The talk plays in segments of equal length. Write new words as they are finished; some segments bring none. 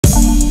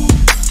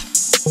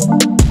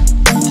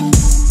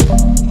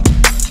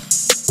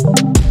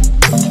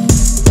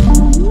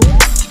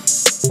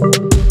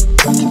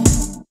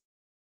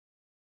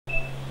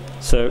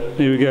So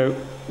here we go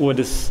with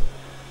this.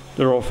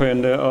 They're off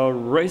and they are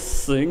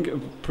racing. A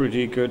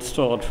pretty good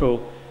start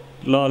for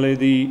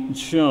LAHORE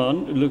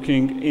John,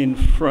 looking in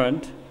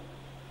front.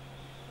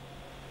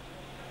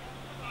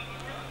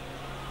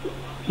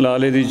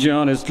 LAHORE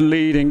John is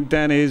leading,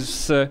 then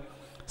is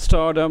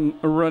Stardom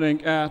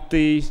running at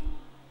the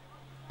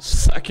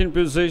second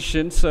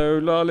position, so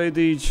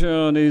LAHORE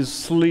John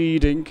is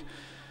leading.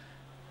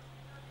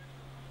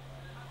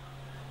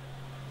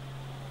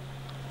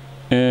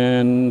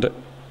 And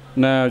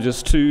now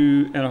just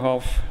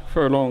 2.5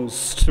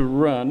 furlongs to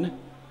run.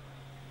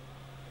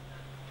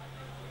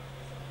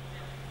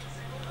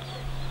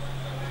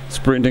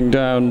 Sprinting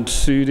down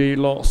to the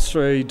last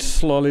straight,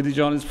 LAHORE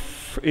John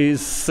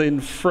is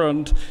in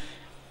front.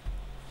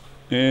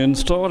 And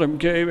Stardom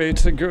gave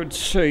it a good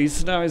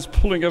chase. Now he's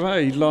pulling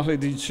away, LAHORE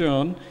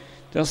John.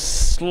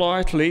 Just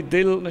slightly.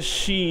 Dil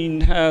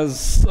Machine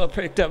has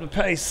picked up the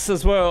pace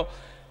as well.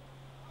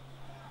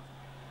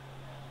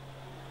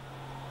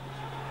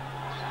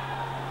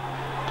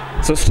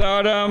 So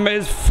Stardom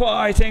is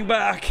fighting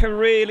back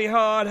really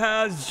hard,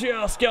 has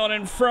just gone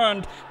in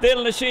front.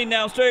 Dil Machine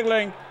now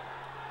struggling.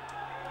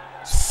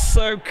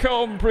 So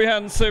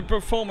comprehensive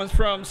performance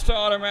from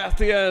Stardom at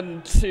the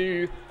end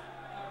to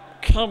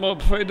come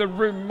up with a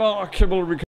remarkable recovery.